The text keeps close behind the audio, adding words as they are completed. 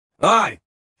Hi,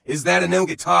 is that a new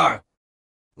guitar?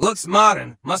 Looks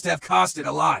modern, must have costed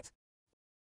a lot.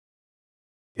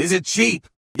 Is it cheap?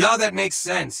 Yeah, that makes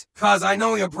sense, cause I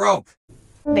know you're broke.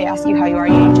 They ask you how you are,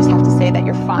 you just have to say that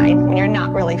you're fine when you're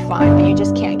not really fine, but you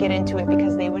just can't get into it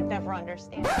because they would never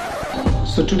understand.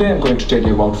 So today I'm going to tell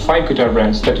you about 5 guitar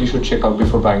brands that you should check out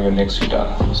before buying your next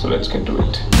guitar. So let's get to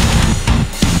it.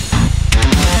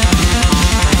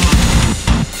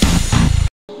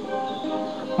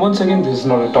 Once again, this is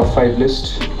not a top 5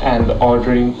 list, and the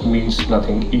ordering means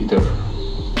nothing either.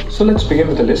 So let's begin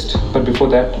with the list, but before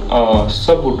that, a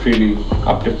sub would really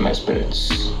uplift my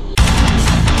spirits.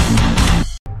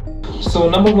 So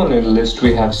number 1 in the list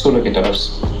we have solar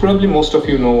guitars. Probably most of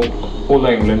you know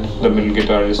Ola England, the middle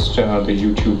guitarist, the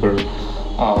YouTuber,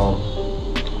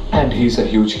 and he's a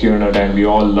huge gear nerd and we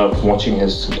all love watching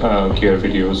his gear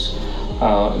videos.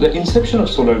 The inception of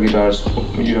solar guitars,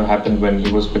 happened when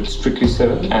he was with Strictly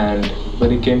 7, and when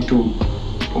he came to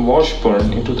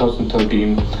Washburn in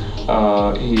 2013,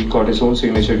 he got his own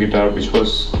signature guitar, which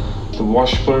was the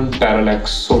Washburn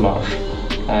Parallax Solar.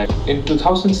 And in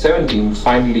 2017,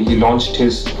 finally, he launched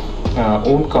his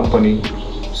own company,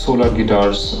 Solar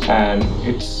Guitars, and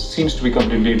it seems to be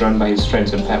completely run by his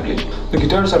friends and family. The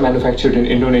guitars are manufactured in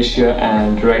Indonesia,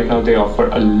 and right now they offer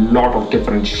a lot of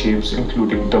different shapes,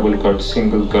 including double cuts,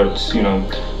 single cuts,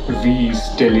 V's,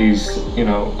 Teles,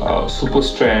 super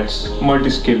strats,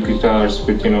 multi-scale guitars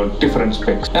with different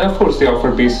specs. And of course they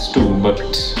offer basses too, but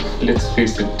let's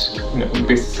face it,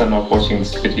 basses are not watching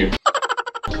this video.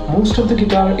 Most of the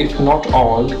guitar, if not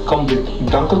all, come with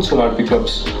Duncan Solar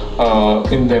pickups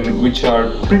in them, which are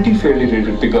pretty fairly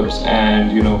rated pickups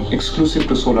and exclusive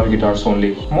to solar guitars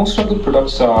only. Most of the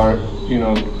products are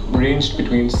ranged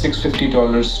between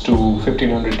 $650 to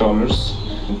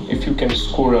 $1,500. If you can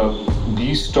score a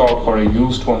B stock or a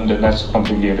used one, then that's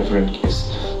completely a different case.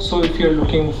 So if you're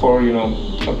looking for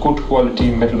a good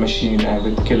quality metal machine and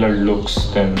with killer looks,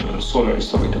 then Solar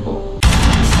is the way to go.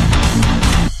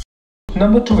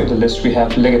 Number 2 in the list we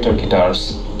have Legator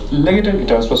Guitars. Legator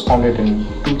Guitars was founded in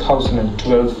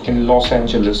 2012 in Los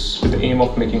Angeles with the aim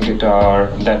of making guitar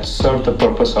that serve the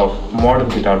purpose of modern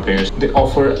guitar players. They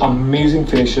offer amazing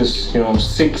finishes,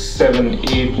 6, 7,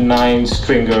 8, 9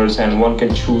 stringers, and one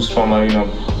can choose from a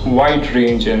wide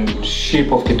range and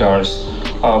shape of guitars.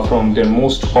 From their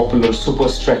most popular super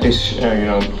stratish,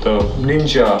 the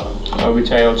Ninja,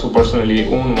 which I also personally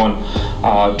own one,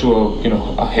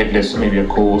 to a headless, maybe a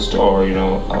Ghost, or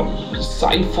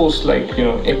Cyphos like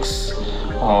X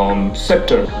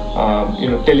Scepter,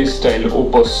 Tele style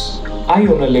Opus. I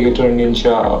own a Legator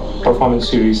Ninja Performance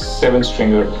Series 7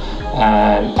 stringer,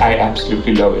 and I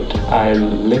absolutely love it. I'll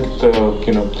link the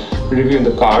review in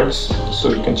the cards so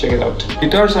you can check it out.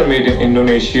 Guitars are made in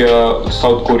Indonesia,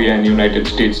 South Korea and United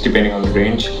States depending on the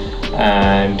range,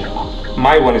 and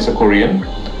my one is a Korean,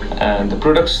 and the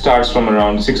product starts from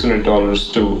around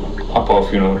 $600 to up of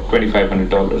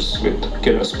 $2,500 with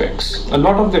killer specs. A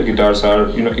lot of their guitars are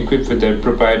equipped with their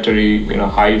proprietary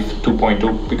Hive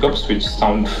 2.0 pickups, which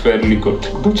sound fairly good.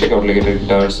 Do check out Legator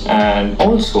Guitars, and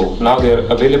also now they are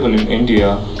available in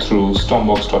India through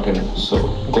stormbox.in, so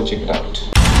go check it out.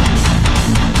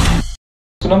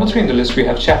 So number 3 in the list we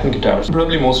have Chapman Guitars.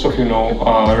 Probably most of you know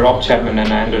Rob Chapman and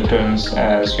Andertons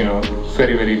as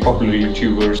very, very popular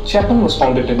YouTubers. Chapman was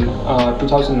founded in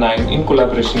 2009 in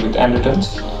collaboration with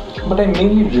Andertons, but I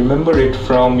mainly remember it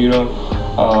from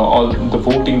all the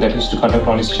voting that he used to conduct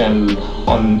on his channel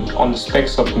on the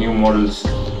specs of new models.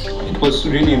 It was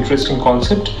really interesting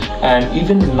concept, and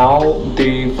even now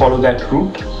they follow that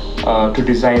route to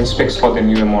design specs for their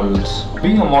newer models.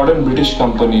 Being a modern British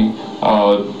company,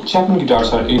 Chapman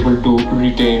Guitars are able to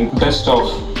retain best of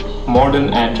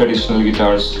modern and traditional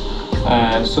guitars,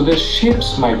 and so their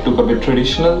shapes might look a bit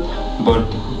traditional, but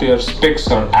their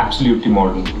specs are absolutely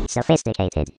modern.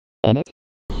 Sophisticated, in it?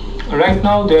 Right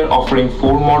now they are offering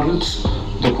 4 models: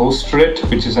 the Ghost Red,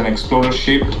 which is an Explorer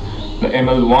shaped, the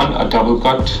ML1 a double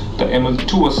cut, the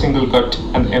ML2 a single cut,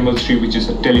 and the ML3 which is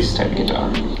a Tele style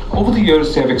guitar. Over the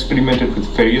years they have experimented with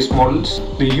various models.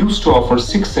 They used to offer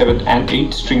 6, 7 and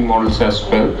 8 string models as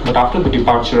well, but after the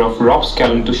departure of Rob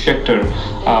Scallon to Schecter,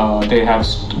 they have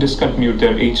discontinued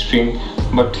their 8 string,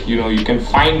 but you can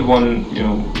find one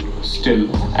still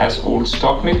as old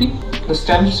stock maybe. The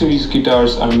Standard Series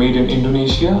guitars are made in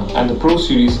Indonesia and the Pro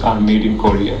Series are made in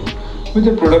Korea, with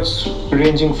the products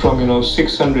ranging from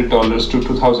 $600 to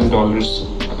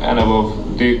 $2,000 and above.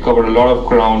 They cover a lot of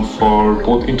ground for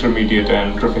both intermediate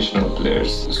and professional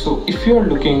players. So if you are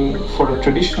looking for a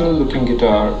traditional looking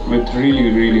guitar with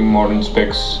really, really modern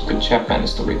specs, the Chapman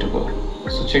is the way to go.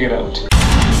 So check it out.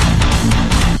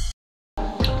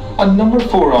 On number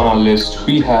 4 on our list,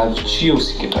 we have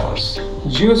GOC guitars.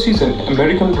 GOC is an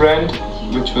American brand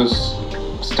which was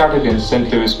started in St.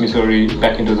 Louis, Missouri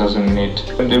back in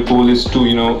 2008. And their goal is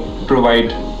to,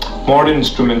 provide modern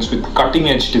instruments with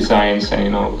cutting-edge designs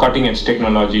and, cutting-edge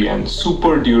technology and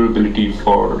super durability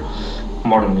for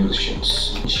modern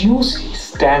musicians. GOC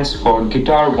stands for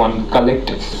Guitar One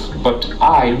Collective, but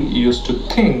I used to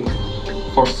think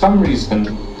for some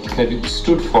reason that it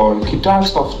stood for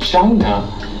Guitars of China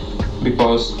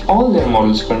because all their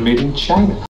models were made in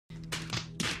China.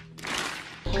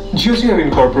 GOC have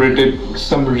incorporated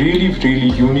some really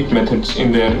unique methods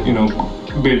in their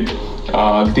build.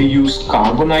 They use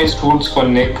carbonized woods for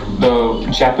neck, the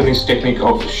Japanese technique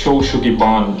of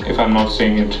shoshugiban, if I'm not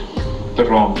saying it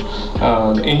wrong.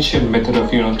 The ancient method of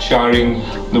charring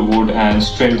the wood and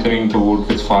strengthening the wood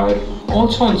with fire.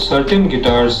 Also on certain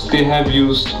guitars they have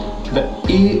used the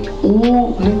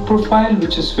AO neck profile,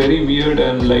 which is very weird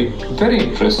and very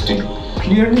interesting.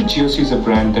 Clearly GOC is a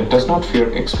brand that does not fear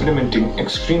experimenting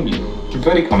extremely.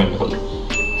 Very commendable.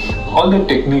 All the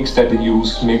techniques that they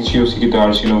use make GOC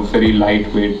guitars very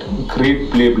lightweight, great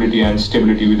playability and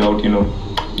stability without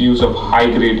use of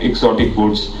high-grade exotic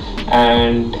woods,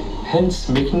 and hence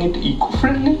making it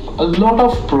eco-friendly. A lot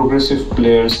of progressive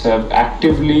players have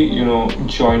actively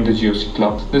joined the GOC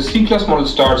club. The C-class model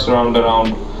starts around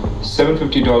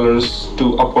 $750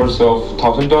 to upwards of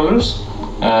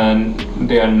 $1,000, and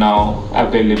they are now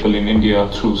available in India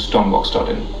through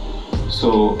stormbox.in.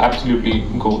 So absolutely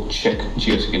go check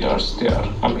GOC guitars, they are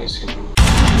amazing.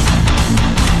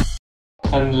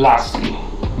 And lastly,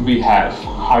 we have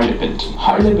Harley Benton.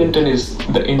 Harley Benton is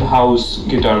the in-house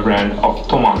guitar brand of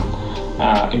Thomann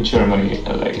in Germany.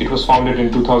 It was founded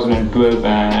in 2012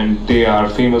 and they are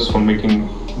famous for making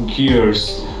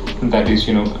gears that is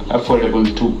affordable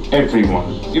to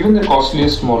everyone. Even the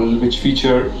costliest model, which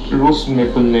feature roasted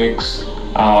maple necks,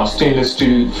 stainless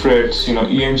steel frets,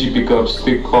 EMG pickups,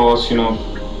 they cost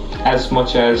as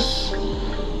much as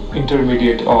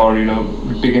intermediate or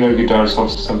beginner guitars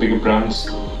of some bigger brands.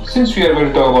 Since we are going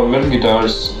to talk about metal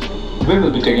guitars, we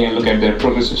will be taking a look at their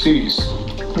progressive series.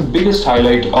 The biggest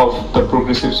highlight of the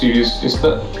progressive series is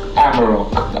the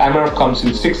Amarok. The Amarok comes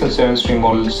in 6 and 7 string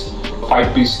models,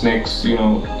 5-piece necks,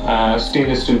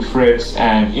 stainless steel frets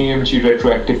and AMG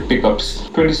retroactive pickups,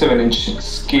 27-inch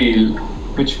scale,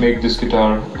 which make this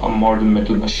guitar a modern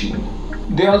metal machine.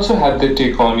 They also have their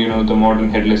take on the modern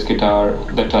headless guitar,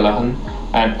 the Talahan,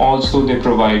 and also they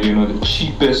provide the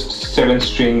cheapest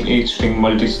 7-string, 8-string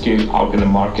multi-scale out in the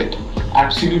market.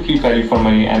 Absolutely value for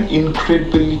money and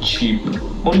incredibly cheap,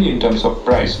 only in terms of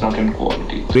price, not in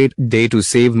quality. Great day to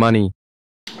save money.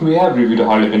 We have reviewed a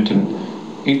Harley Benton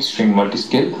 8-string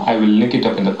multi-scale. I will link it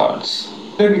up in the cards.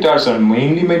 Their guitars are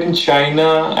mainly made in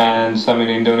China and some in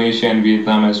Indonesia and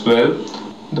Vietnam as well.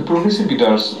 The progressive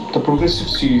guitars, the progressive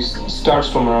series starts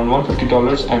from around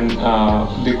 $150 and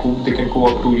they can go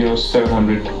up to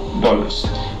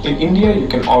 $700. In India, you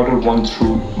can order one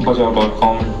through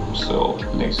bajao.com, so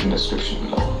links in the description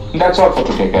below. That's all for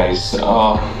today, guys.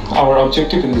 Our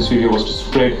objective in this video was to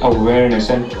spread awareness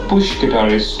and push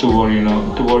guitarists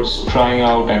towards trying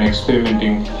out and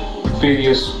experimenting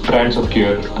various brands of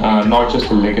gear, not just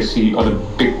the legacy or the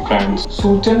big brands.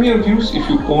 So tell me your views if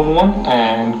you own one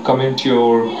and comment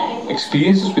your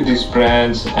experiences with these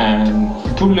brands, and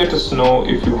do let us know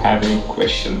if you have any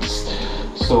questions.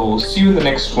 So see you in the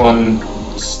next one.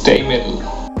 Stay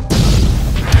metal.